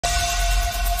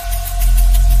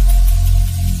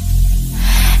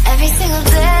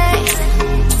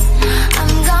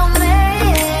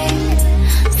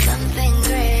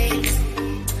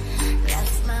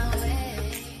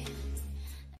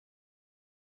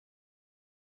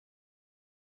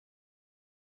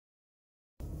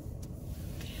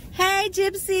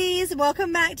Gypsies,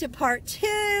 welcome back to part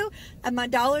 2 of my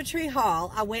Dollar Tree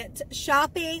haul. I went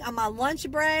shopping on my lunch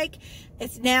break.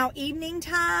 It's now evening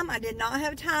time. I did not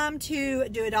have time to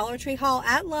do a Dollar Tree haul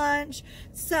at lunch,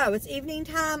 so it's evening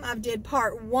time. I did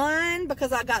part 1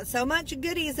 because I got so much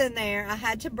goodies in there. I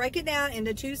had to break it down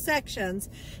into 2 sections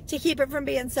to keep it from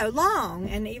being so long,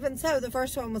 and even so, the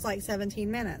first one was like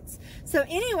 17 minutes. So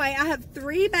anyway, I have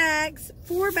 4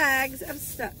 bags of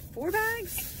stuff. 4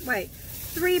 bags? Wait.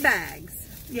 3 bags.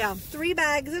 Yeah, 3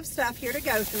 bags of stuff here to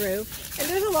go through.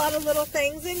 And there's a lot of little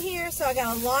things in here, so I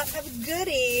got a lot of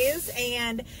goodies.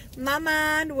 And my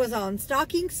mind was on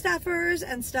stocking stuffers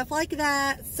and stuff like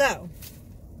that. So,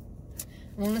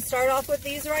 I'm going to start off with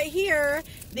these right here.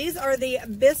 These are the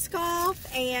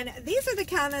Biscoff, and these are the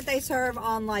kind that they serve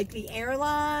on like the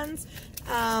airlines.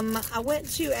 I went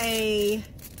to a...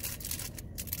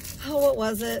 what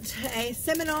was it? A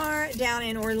seminar down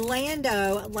in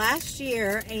Orlando last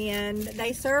year, and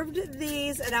they served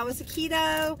these, and I was a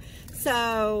keto,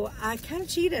 so I kind of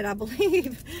cheated, I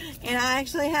believe, and I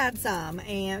actually had some,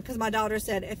 and because my daughter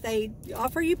said, if they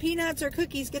offer you peanuts or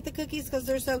cookies, get the cookies because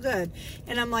they're so good.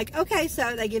 And I'm like, okay,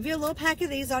 so they give you a little pack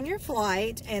of these on your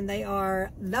flight, and they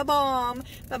are the bomb,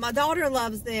 but my daughter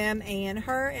loves them, and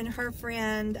her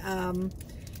friend,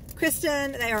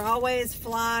 Kristen, they are always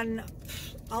flying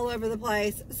all over the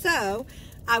place. So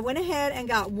I went ahead and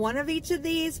got one of each of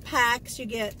these packs. You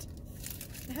get,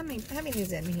 how many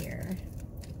is in here?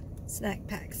 Snack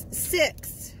packs.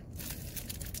 6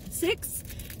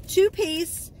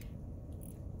 2-piece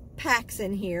packs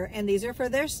in here, and these are for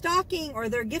their stocking or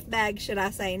their gift bag, should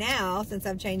I say now, since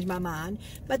I've changed my mind.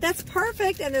 But that's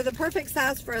perfect, and they're the perfect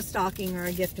size for a stocking or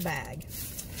a gift bag.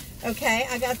 Okay,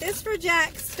 I got this for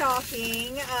Jack's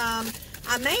stocking.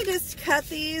 I may just cut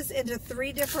these into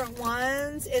 3 different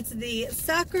ones. It's the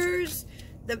Suckers,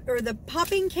 the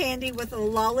popping candy with a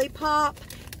lollipop,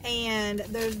 and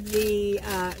there's the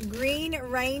green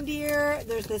reindeer,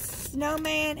 there's the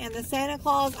snowman, and the Santa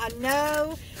Claus. I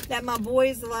know that my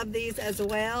boys love these as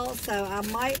well, so I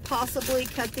might possibly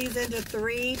cut these into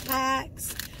 3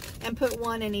 packs and put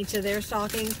 1 in each of their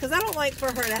stockings, because I don't like for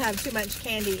her to have too much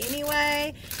candy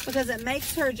anyway, because it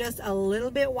makes her just a little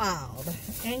bit wild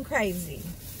and crazy.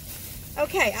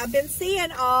 Okay, I've been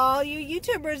seeing all you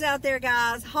YouTubers out there,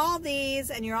 guys, haul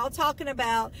these, and you're all talking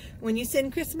about when you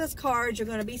send Christmas cards, you're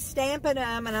going to be stamping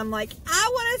them, and I'm like, I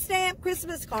want to stamp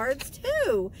Christmas cards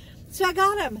too. So I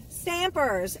got them,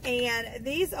 stampers, and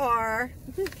these are,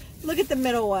 look at the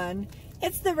middle one.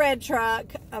 It's the red truck.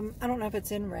 I don't know if it's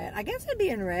in red. I guess it'd be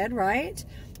in red, right?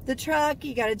 The truck,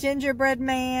 you got a gingerbread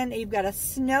man, you've got a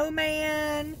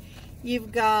snowman,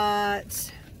 you've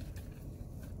got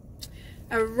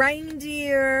a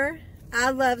reindeer, I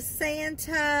love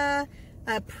Santa,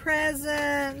 a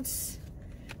present,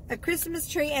 a Christmas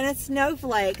tree, and a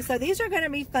snowflake. So these are going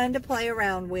to be fun to play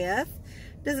around with.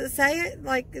 Does it say it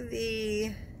like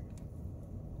the...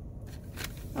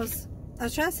 I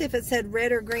was trying to see if it said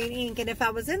red or green ink, and if I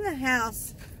was in the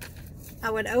house, I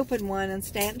would open one and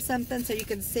stamp something so you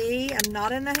can see. I'm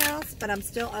not in the house, but I'm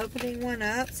still opening one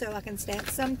up so I can stamp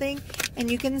something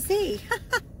and you can see.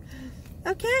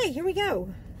 Okay, here we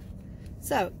go.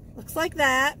 So, looks like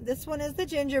that. This one is the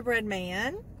gingerbread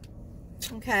man.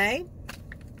 Okay.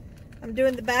 I'm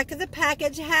doing the back of the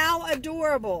package. How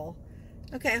adorable.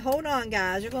 Okay, hold on,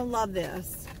 guys. You're going to love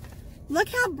this. Look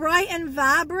how bright and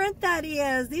vibrant that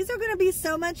is. These are going to be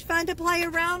so much fun to play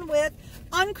around with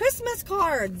on Christmas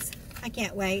cards. I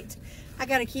can't wait. I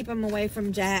got to keep them away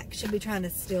from Jack. She'll be trying to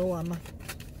steal them.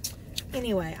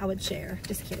 Anyway, I would share.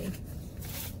 Just kidding.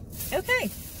 Okay.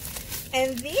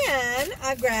 And then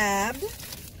I grabbed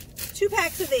 2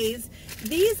 packs of these.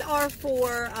 These are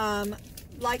for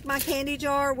like my candy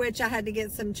jar, which I had to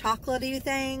get some chocolatey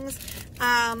things.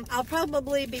 I'll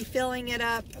probably be filling it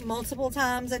up multiple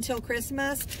times until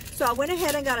Christmas. So I went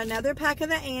ahead and got another pack of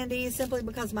the Andes simply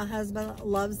because my husband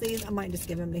loves these. I might just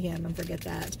give them to him and forget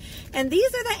that. And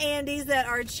these are the Andes that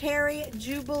are Cherry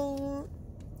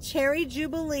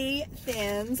Jubilee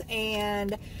thins,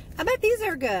 and I bet these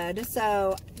are good.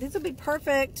 So these will be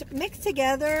perfect mixed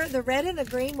together. The red and the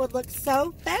green would look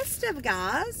so festive,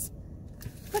 guys.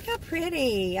 Look how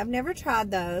pretty. I've never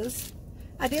tried those.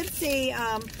 I did see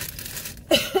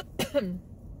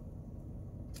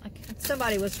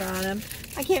somebody was trying them.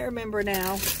 I can't remember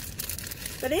now.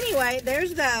 But anyway,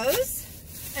 there's those.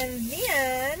 And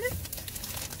then,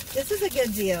 this is a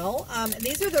good deal.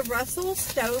 These are the Russell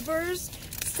Stover's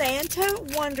Santa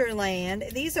Wonderland.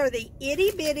 These are the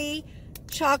itty bitty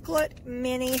chocolate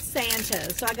mini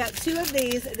Santas. So I got 2 of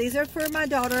these. These are for my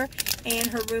daughter and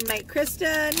her roommate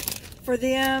Kristen. for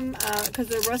them because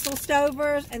they're Russell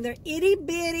Stovers, and they're itty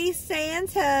bitty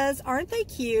Santas. Aren't they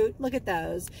cute? Look at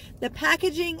those. The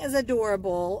packaging is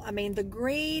adorable. I mean, the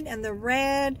green and the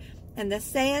red and the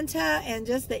Santa and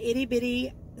just the itty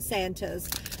bitty Santas.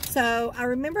 So I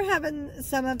remember having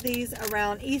some of these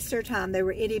around Easter time. They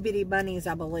were itty bitty bunnies,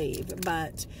 I believe.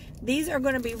 But these are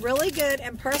going to be really good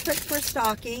and perfect for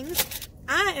stockings.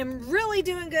 I am really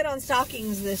doing good on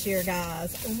stockings this year,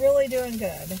 guys. Really doing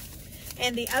good.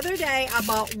 And the other day, I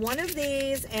bought one of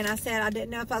these, and I said I didn't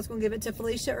know if I was going to give it to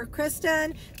Felicia or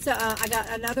Kristen. So I got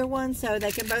another one so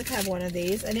they can both have one of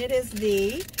these. And it is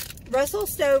the Russell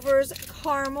Stover's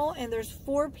Caramel, and there's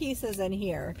 4 pieces in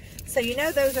here. So you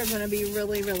know those are going to be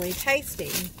really, really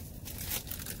tasty.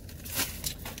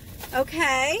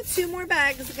 Okay, 2 more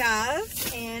bags,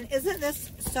 guys. And isn't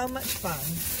this so much fun?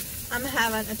 I'm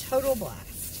having a total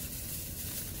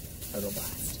blast. Total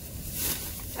blast.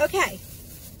 Okay.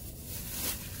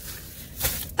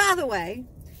 By the way,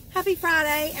 happy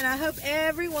Friday, and I hope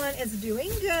everyone is doing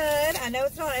good. I know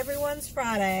it's not everyone's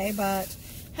Friday, but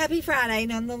happy Friday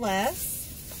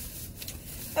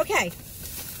nonetheless. Okay,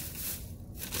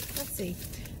 let's see.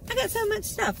 I got so much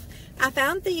stuff. I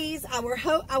found these. I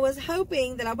was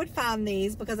hoping that I would find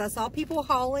these because I saw people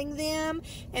hauling them,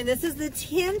 and this is the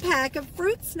 10-pack of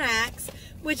fruit snacks,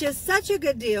 which is such a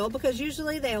good deal because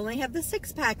usually they only have the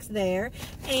 6-packs there,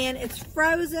 and it's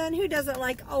frozen. Who doesn't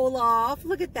like Olaf?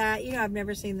 Look at that. You know, I've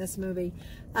never seen this movie,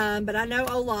 but I know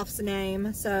Olaf's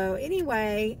name. So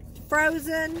anyway,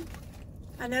 frozen.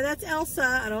 I know that's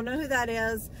Elsa. I don't know who that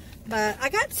is, but I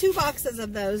got 2 boxes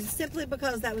of those simply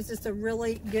because that was just a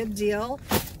really good deal.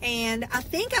 And I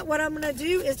think what I'm going to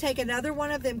do is take another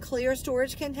one of them clear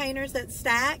storage containers that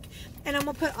stack, and I'm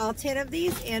going to put all 10 of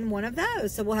these in one of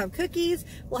those. So we'll have cookies,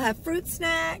 we'll have fruit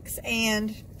snacks,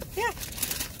 and yeah.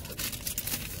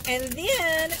 And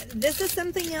then this is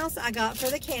something else I got for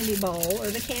the candy bowl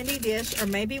or the candy dish, or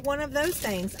maybe one of those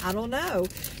things. I don't know.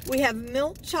 We have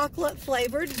milk chocolate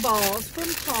flavored balls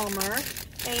from Palmer.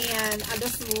 And I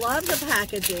just love the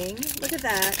packaging. Look at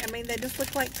that. I mean, they just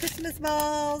look like Christmas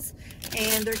balls,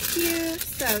 and they're cute.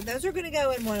 So those are going to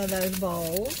go in one of those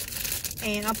bowls.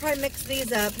 And I'll probably mix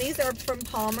these up. These are from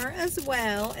Palmer as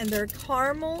well, and they're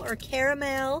caramel or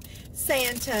caramel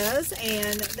Santas.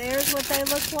 And there's what they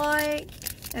look like.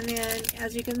 And then,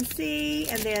 as you can see,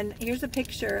 and then here's a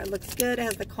picture. It looks good. It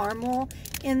has the caramel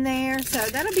in there. So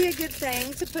that'll be a good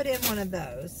thing to put in one of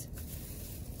those.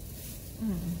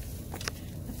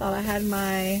 Thought I had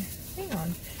my, hang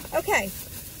on. Okay,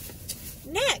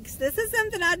 next, this is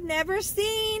something I'd never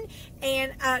seen,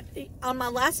 and on my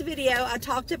last video I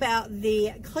talked about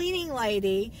the cleaning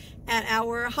lady at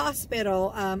our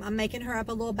hospital. I'm making her up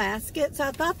a little basket, so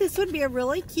I thought this would be a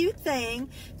really cute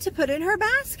thing to put in her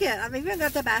basket. I've even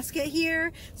got the basket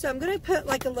here, so I'm going to put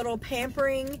like a little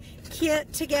pampering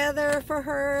kit together for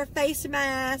her, face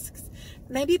masks,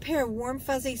 maybe a pair of warm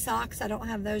fuzzy socks. I don't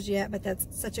have those yet, but that's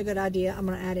such a good idea. I'm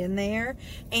going to add in there.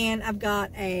 And I've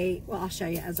got well, I'll show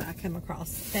you as I come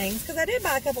across things, because I did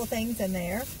buy a couple things in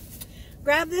there.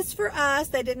 Grab this for us.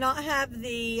 They did not have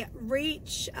the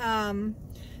Reach,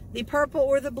 the purple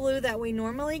or the blue that we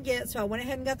normally get, so I went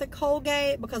ahead and got the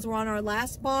Colgate because we're on our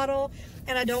last bottle,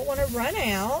 and I don't want to run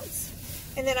out.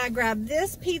 And then I grabbed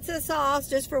this pizza sauce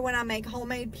just for when I make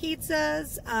homemade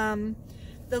pizzas.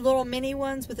 The little mini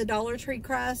ones with the Dollar Tree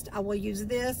crust, I will use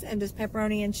this and just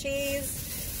pepperoni and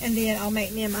cheese. And then I'll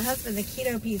make me and my husband the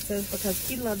keto pizzas because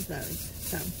he loves those.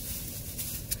 So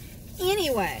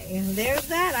anyway, there's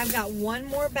that. I've got one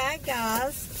more bag,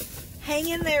 guys. Hang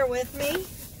in there with me.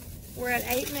 We're at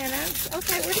 8 minutes.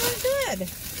 Okay, we're doing good.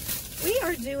 We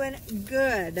are doing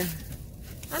good.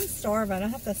 I'm starving, I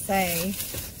have to say.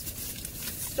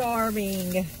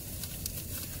 Starving.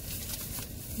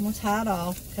 I'm going to tie it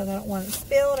off because I don't want it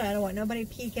spilled. I don't want nobody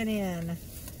peeking in.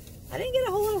 I didn't get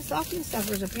a whole lot of stocking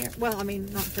stuffers apparently. Well, I mean,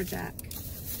 not for Jack.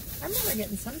 I remember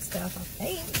getting some stuff, I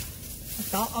think. I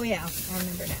thought, oh yeah, I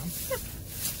remember now.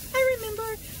 I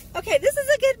remember. Okay, this is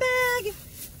a good bag.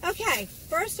 Okay,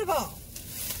 first of all,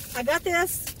 I got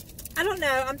this. I don't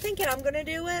know. I'm thinking I'm going to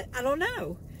do it. I don't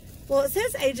know. Well, it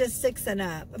says ages 6 and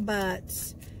up,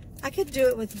 but I could do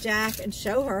it with Jack and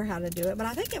show her how to do it, but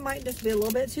I think it might just be a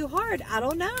little bit too hard. I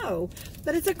don't know.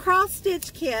 But it's a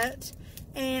cross-stitch kit,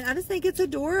 and I just think it's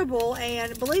adorable.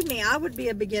 And believe me, I would be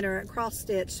a beginner at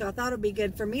cross-stitch, so I thought it would be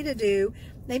good for me to do,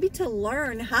 maybe to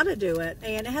learn how to do it.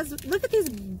 And it has, look at these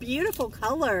beautiful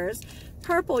colors.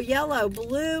 Purple, yellow,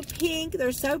 blue, pink.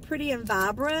 They're so pretty and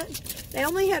vibrant. They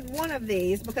only had one of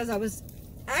these because I was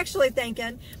actually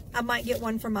thinking I might get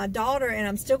one for my daughter, and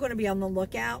I'm still going to be on the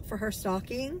lookout for her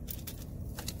stocking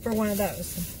for one of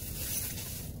those.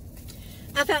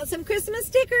 I found some Christmas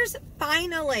stickers.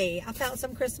 Finally, I found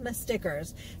some Christmas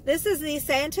stickers. This is the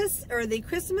Santa's or the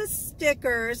Christmas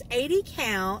stickers 80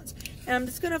 count. And I'm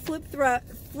just going to flip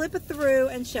it through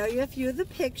and show you a few of the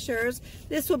pictures.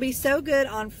 This will be so good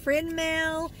on friend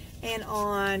mail and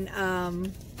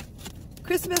on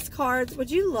Christmas cards.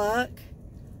 Would you look?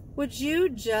 Would you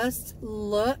just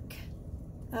look?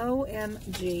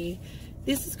 OMG.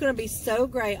 This is going to be so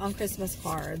great on Christmas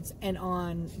cards and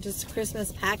on just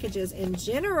Christmas packages in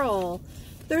general.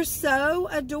 They're so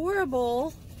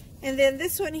adorable. And then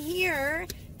this one here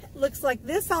looks like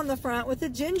this on the front with a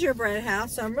gingerbread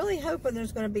house. So I'm really hoping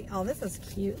there's going to be, oh, this is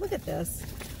cute. Look at this.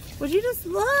 Would you just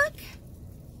look?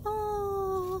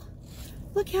 Oh,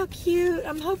 look how cute.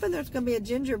 I'm hoping there's going to be a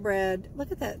gingerbread.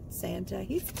 Look at that Santa.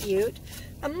 He's cute.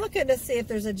 I'm looking to see if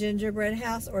there's a gingerbread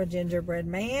house or a gingerbread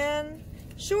man.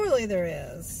 Surely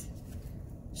there is.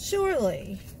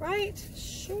 Surely, right?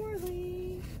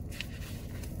 Surely.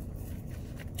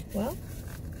 Well,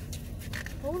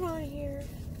 hold on here.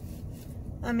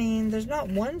 I mean, there's not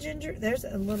one there's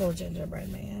a little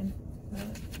gingerbread man.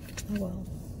 Oh well.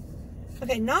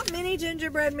 Okay, not many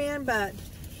gingerbread men, but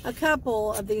a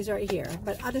couple of these right here.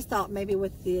 But I just thought maybe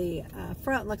with the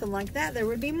front looking like that, there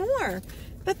would be more.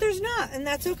 But there's not, and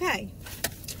that's okay.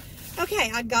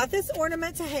 Okay, I got this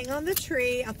ornament to hang on the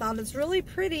tree. I thought it's really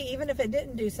pretty, even if it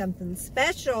didn't do something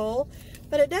special.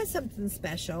 But it does something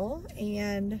special.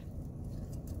 And,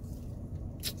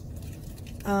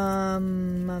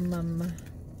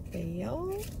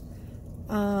 fail.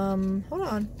 Hold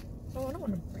on. Oh, I don't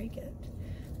want to break it.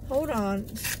 Hold on.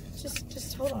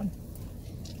 Just hold on.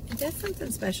 It does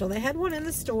something special. They had one in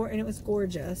the store, and it was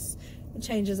gorgeous. It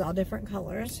changes all different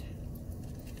colors.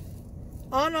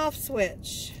 On-off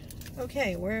switch.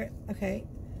 Okay, okay.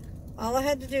 All I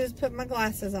had to do is put my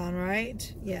glasses on,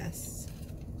 right? Yes.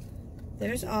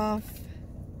 There's off.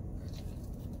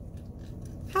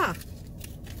 Ha.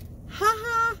 Ha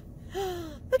ha.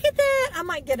 Look at that. I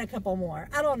might get a couple more.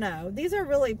 I don't know. These are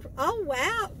really, oh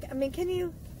wow. I mean, can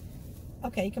you,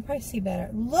 okay, you can probably see better.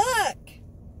 Look.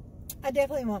 I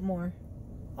definitely want more.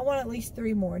 I want at least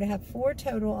 3 more to have 4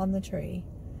 total on the tree.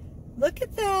 Look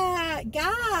at that,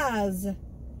 guys.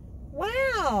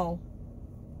 Wow.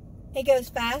 It goes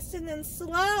fast and then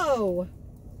slow.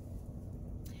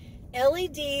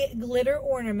 LED glitter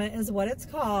ornament is what it's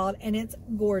called, and it's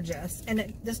gorgeous. And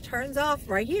it just turns off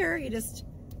right here. You just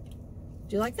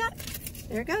do like that.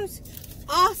 There it goes.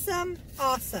 Awesome,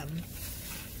 awesome.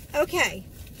 Okay,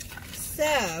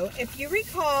 so if you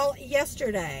recall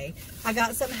yesterday, I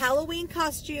got some Halloween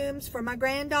costumes for my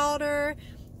granddaughter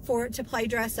to play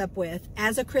dress up with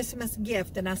as a Christmas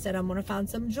gift, and I said I'm going to find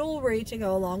some jewelry to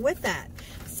go along with that.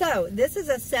 So this is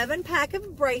a 7-pack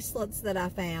of bracelets that I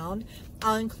found.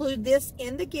 I'll include this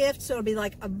in the gift, so it'll be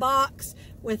like a box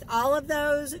with all of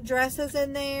those dresses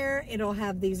in there. It'll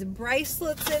have these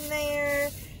bracelets in there.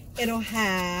 It'll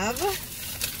have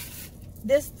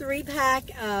this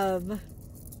 3-pack of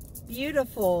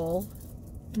beautiful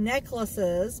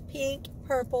necklaces, pink,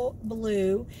 purple,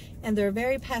 blue, and they're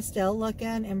very pastel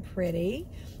looking and pretty.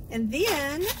 And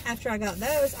then after I got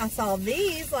those, I saw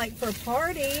these like for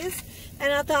parties,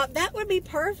 and I thought that would be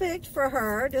perfect for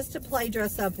her just to play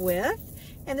dress up with.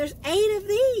 And there's 8 of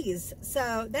these,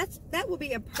 so that will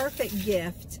be a perfect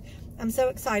gift. I'm so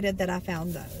excited that I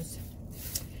found those.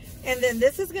 And then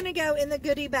this is going to go in the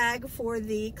goodie bag for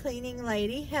the cleaning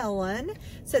lady, Helen.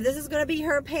 So this is going to be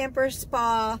her Pamper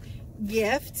Spa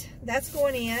gift. That's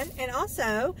going in. And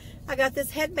also, I got this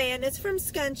headband. It's from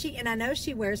Scunchie, and I know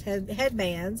she wears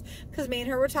headbands because me and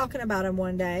her were talking about them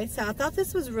one day. So I thought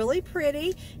this was really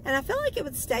pretty, and I felt like it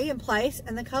would stay in place,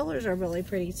 and the colors are really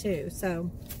pretty too.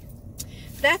 So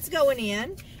that's going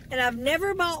in. And I've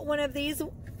never bought one of these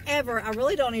ever. I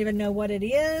really don't even know what it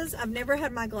is. I've never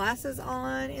had my glasses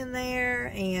on in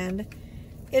there, and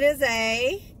it is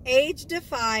a Age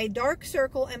Defy Dark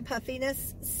Circle and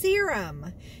Puffiness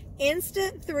Serum.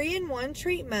 Instant 3-in-1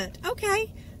 treatment.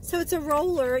 Okay, so it's a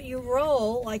roller. You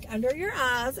roll like under your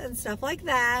eyes and stuff like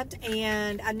that.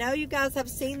 And I know you guys have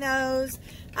seen those.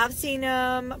 I've seen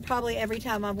them probably every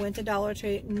time I've went to Dollar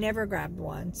Tree. Never grabbed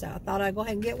one. So I thought I'd go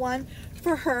ahead and get one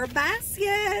for her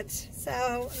basket.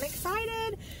 So I'm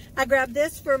excited. I grabbed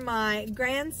this for my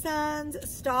grandson's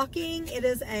stocking. It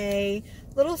is a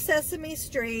little Sesame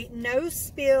Street no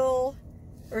spill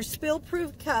or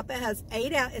spill-proof cup. It has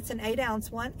 8 ounce. It's an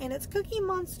 8-ounce one, and it's Cookie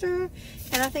Monster,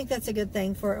 and I think that's a good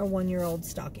thing for a 1-year-old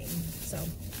stocking. So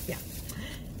yeah,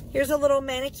 here's a little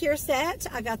manicure set.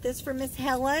 I got this for Miss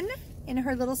Helen in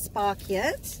her little spa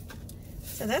kit,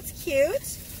 so that's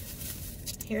cute.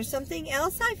 Here's something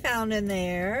else I found in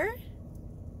there.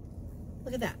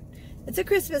 Look at that. It's a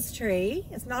Christmas tree.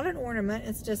 It's not an ornament.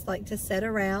 It's just like to set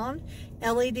around.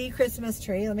 LED Christmas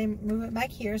tree. Let me move it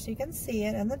back here so you can see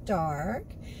it in the dark.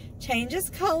 Changes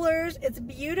colors. It's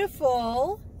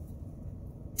beautiful.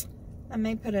 I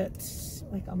may put it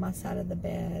like on my side of the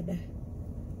bed.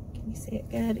 Can you see it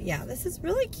good? Yeah, this is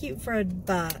really cute for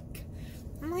 $1.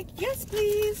 I'm like, yes,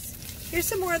 please. Here's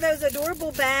some more of those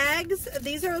adorable bags.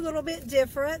 These are a little bit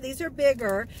different. These are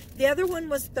bigger. The other one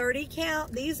was 30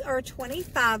 count. These are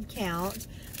 25 count,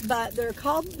 but they're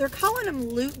calling them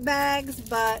loot bags,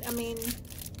 but I mean,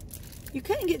 you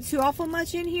couldn't get too awful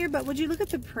much in here, but would you look at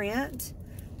the print?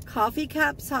 Coffee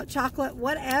cups, hot chocolate,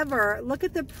 whatever. Look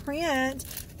at the print.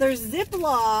 There's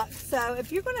Ziploc. So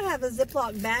if you're going to have a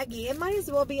Ziploc baggie, it might as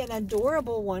well be an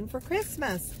adorable one for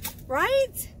Christmas,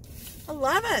 right? I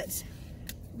love it.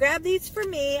 Grab these for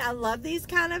me. I love these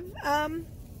kind of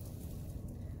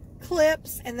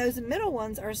clips, and those middle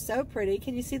ones are so pretty.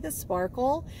 Can you see the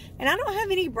sparkle? And I don't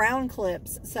have any brown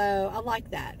clips, so I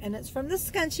like that. And it's from the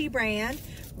Scunchie brand,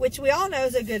 which we all know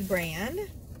is a good brand.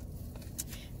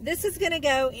 This is going to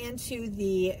go into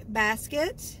the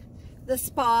basket, the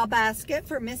spa basket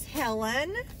for Miss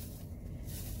Helen.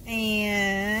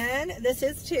 And this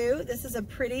is too. This is a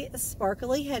pretty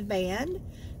sparkly headband.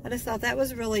 I just thought that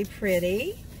was really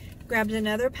pretty. Grabbed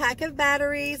another pack of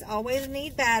batteries. Always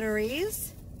need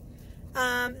batteries.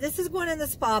 This is one in the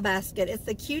spa basket. It's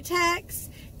the Cutex.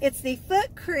 It's the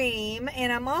foot cream.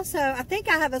 And I think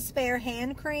I have a spare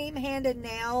hand cream, hand and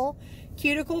nail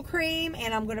cuticle cream.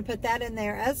 And I'm going to put that in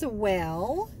there as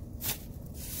well.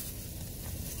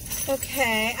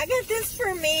 Okay, I got this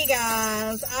for me,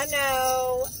 guys. I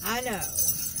know.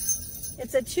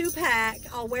 It's a 2-pack.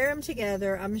 I'll wear them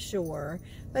together, I'm sure.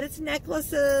 But it's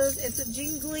necklaces, it's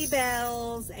jingly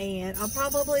bells, and I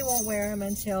probably won't wear them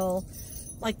until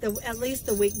like at least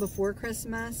the week before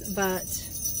Christmas, but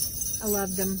I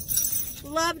loved them.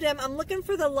 Loved them. I'm looking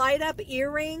for the light up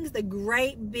earrings, the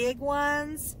great big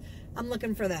ones. I'm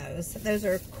looking for those. Those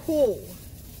are cool.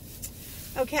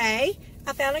 Okay,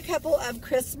 I found a couple of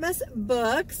Christmas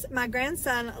books. My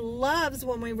grandson loves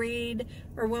when we read,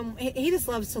 or when he just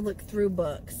loves to look through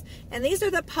books. And these are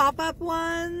the pop-up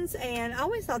ones, and I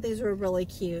always thought these were really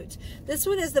cute. This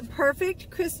one is the Perfect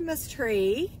Christmas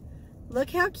Tree. Look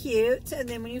how cute. And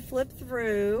then when you flip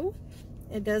through,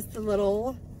 it does the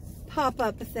little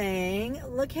pop-up thing.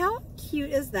 Look how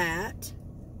cute is that?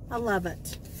 I love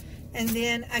it. And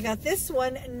then I got this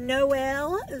one,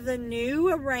 Noel, the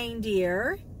New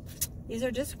Reindeer. These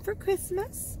are just for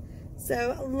Christmas.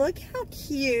 So look how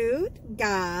cute,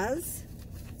 guys.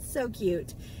 So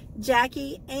cute.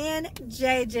 Jackie and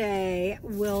JJ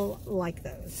will like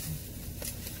those.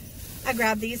 I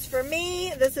grabbed these for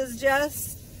me. This is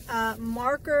just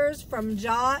markers from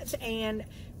Jot, and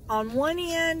on one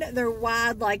end they're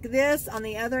wide like this, on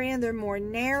the other end they're more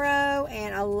narrow,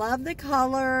 and I love the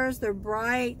colors. They're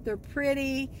bright, they're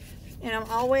pretty, and I'm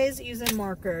always using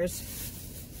markers.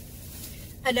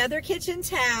 Another kitchen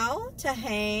towel to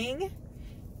hang,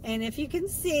 and if you can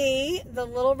see the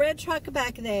little red truck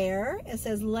back there, it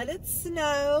says let it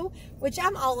snow, which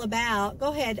I'm all about.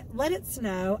 Go ahead, let it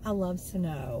snow. I love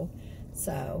snow.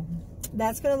 So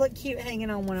that's going to look cute hanging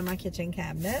on one of my kitchen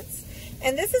cabinets.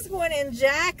 And this is one in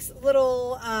Jack's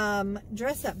little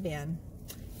dress-up bin.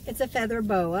 It's a feather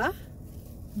boa.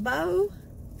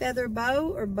 Feather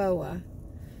bow or boa?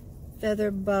 Feather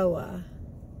boa.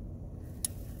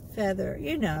 Feather,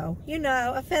 you know,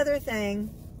 a feather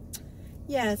thing.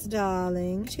 Yes,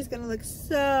 darling. She's going to look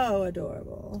so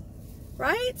adorable.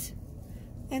 Right?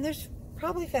 And there's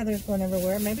probably feathers going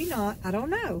everywhere. Maybe not. I don't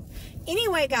know.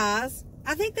 Anyway, guys,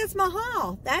 I think that's my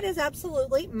haul. That is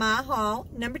absolutely my haul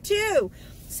number 2.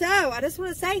 So I just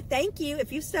want to say thank you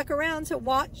if you stuck around to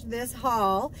watch this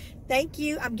haul. Thank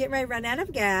you. I'm getting ready to run out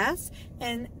of gas.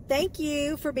 And thank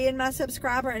you for being my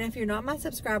subscriber. And if you're not my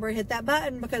subscriber, hit that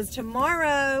button, because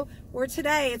tomorrow or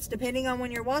today, it's depending on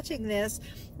when you're watching this,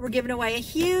 we're giving away a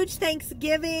huge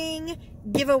Thanksgiving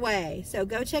giveaway. So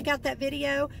go check out that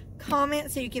video,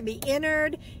 comment so you can be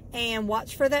entered, and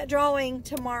watch for that drawing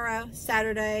tomorrow,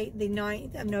 Saturday, the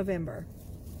 9th of November.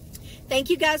 Thank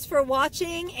you guys for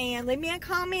watching, and leave me a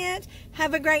comment.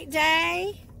 Have a great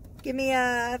day. Give me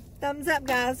a thumbs up,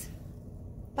 guys.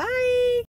 Bye.